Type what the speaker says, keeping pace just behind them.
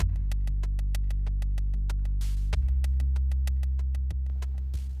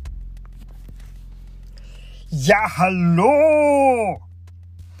Ja, hallo!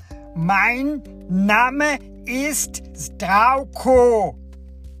 Mein Name ist Strauko.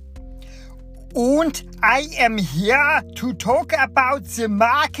 Und I am here to talk about the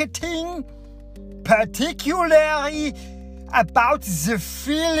marketing, particularly about the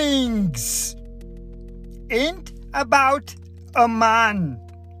feelings and about a man.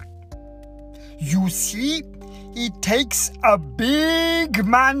 You see, it takes a big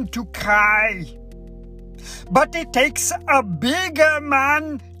man to cry. But it takes a bigger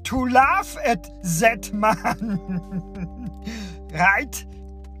man to laugh at that man. Right?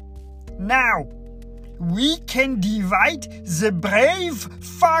 Now, we can divide the brave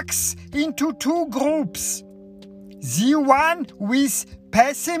fucks into two groups. The one with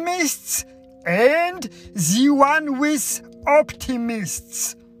pessimists and the one with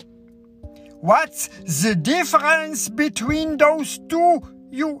optimists. What's the difference between those two,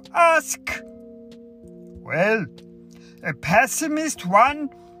 you ask? Well, a pessimist one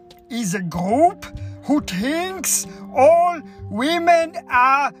is a group who thinks all women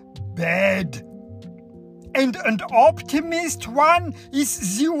are bad. And an optimist one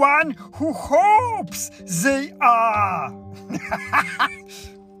is the one who hopes they are.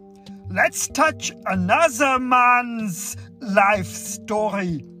 Let's touch another man's life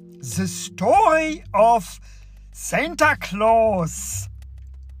story. The story of Santa Claus.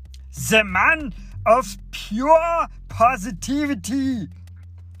 The man of pure positivity.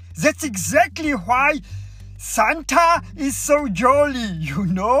 That's exactly why Santa is so jolly, you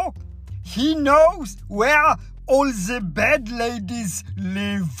know? He knows where all the bad ladies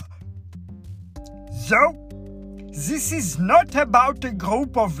live. So, this is not about a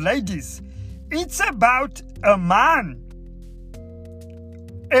group of ladies. It's about a man.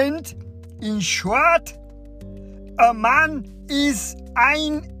 And in short, a man is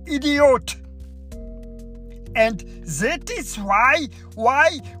ein Idiot. And that is why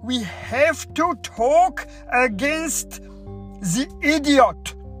we have to talk against the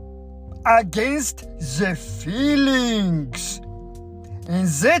idiot, against the feelings. And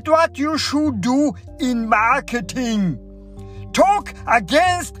that's what you should do in marketing. Talk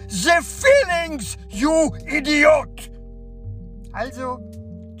against the feelings, you idiot. Also,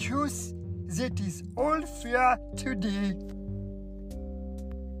 tschüss, that is all for today.